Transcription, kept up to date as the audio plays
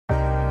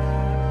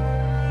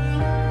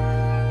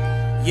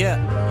Yeah.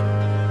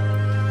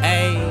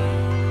 Ay.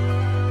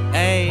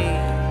 Ay.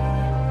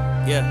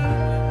 Yeah.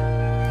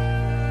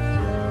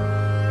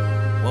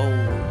 Whoa.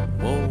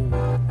 Whoa.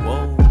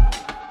 Whoa.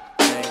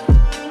 Ay.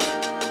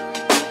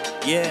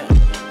 Yeah.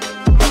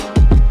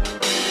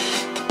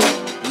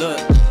 Look.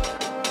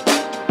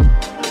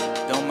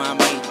 Don't mind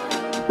me.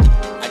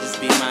 I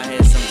just be in my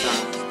head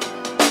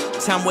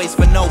sometimes. Time waits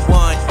for no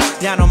one.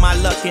 Down on my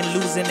luck and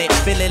losing it,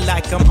 feeling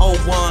like I'm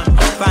 0-1.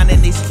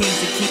 Finding these keys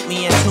to keep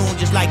me in tune,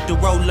 just like the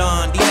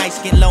Roland. These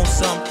nights get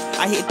lonesome.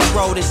 I hit the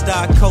road and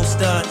start coasting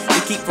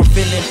to keep from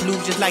feeling blue,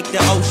 just like the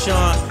ocean.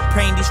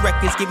 Praying these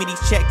records give me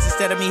these checks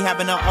instead of me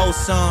having to owe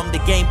some. The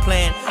game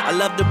plan, I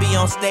love to be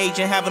on stage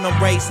and having them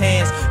raise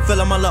hands. Fill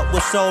them all up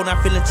with soul,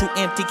 not feeling too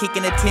empty,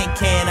 kicking a tin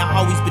can. I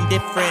always been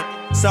different.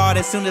 Saw it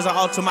as soon as I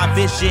alter my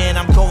vision.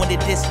 I'm going the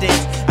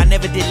distance. I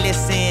never did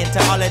listen to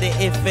all of the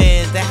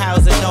ifs, the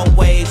hows and no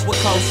ways. What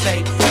Cole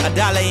say? $1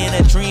 in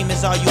a dream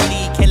is all you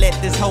need. Can't let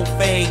this hope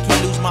fade.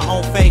 Can't lose my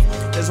own faith.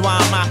 That's why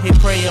I'm out here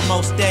praying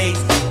most days.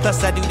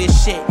 Plus I do this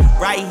shit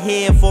right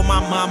here for my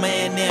mama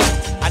and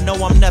them. I know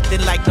I'm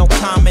nothing like no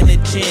common in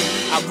the gym.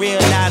 I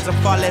realize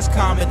I'm far less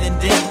common than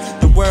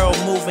them. The world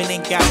moving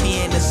and got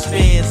me in a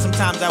spin.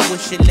 Sometimes I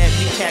wish it let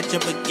me catch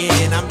up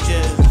again. I'm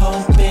just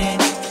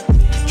hoping.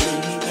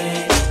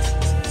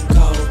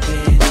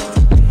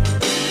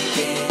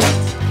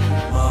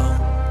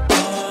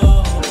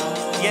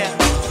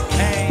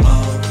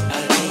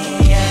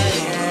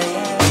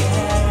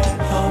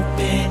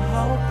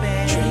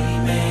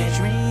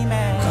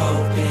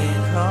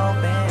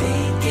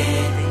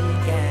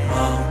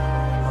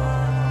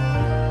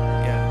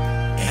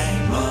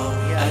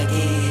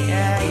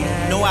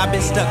 I've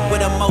been stuck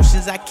with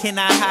emotions I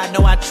cannot hide.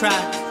 No, I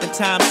tried. The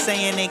time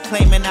saying and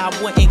claiming I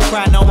wouldn't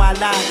cry. No, I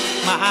lied.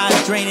 My eyes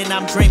draining.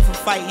 I'm drained from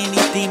fighting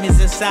these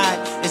demons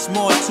inside. It's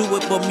more to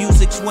it, but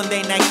music's one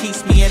thing that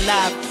keeps me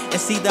alive.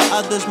 And see the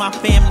others, my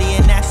family,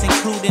 and that's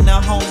including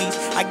the homies.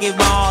 I give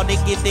my all, they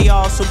give they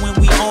all. So when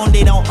we on,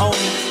 they don't owe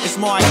me.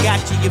 It's more I got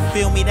you, you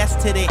feel me? That's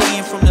to the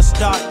end from the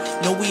start.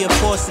 No, we a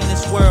force in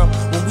this world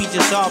when we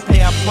just all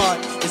play our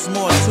part. It's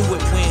more to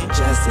it when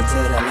just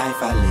into the life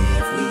I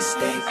live, we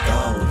stay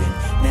golden.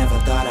 Never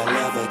thought I'd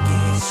love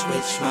again,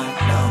 switch my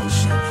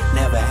notion.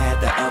 Never had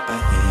the upper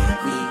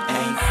hand, we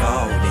ain't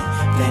folding.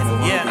 Plan for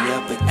what we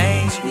up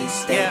against, we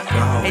stay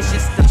growing. It's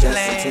just the plan.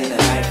 Just into the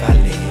life I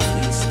live,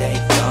 we stay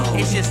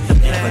golden. It's just the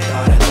plan. Never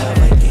thought I'd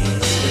love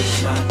again,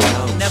 switch my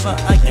notion. Never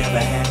again.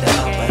 Never had the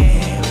upper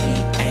hand, we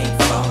ain't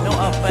folding. No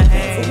upper hand.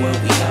 Plan for what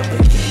we up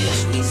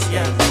against, we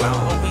stay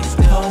growing. We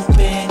still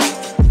hoping.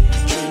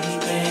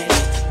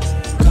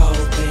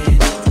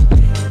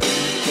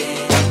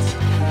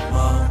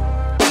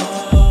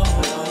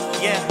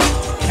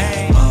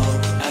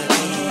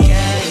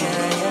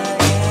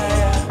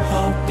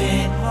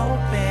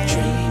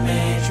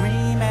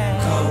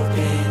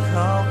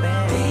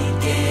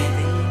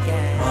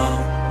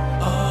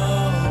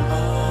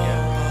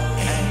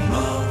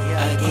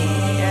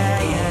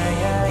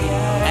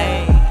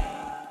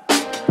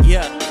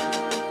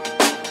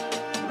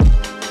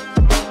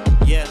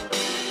 Yeah,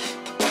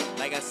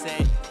 like I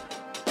said.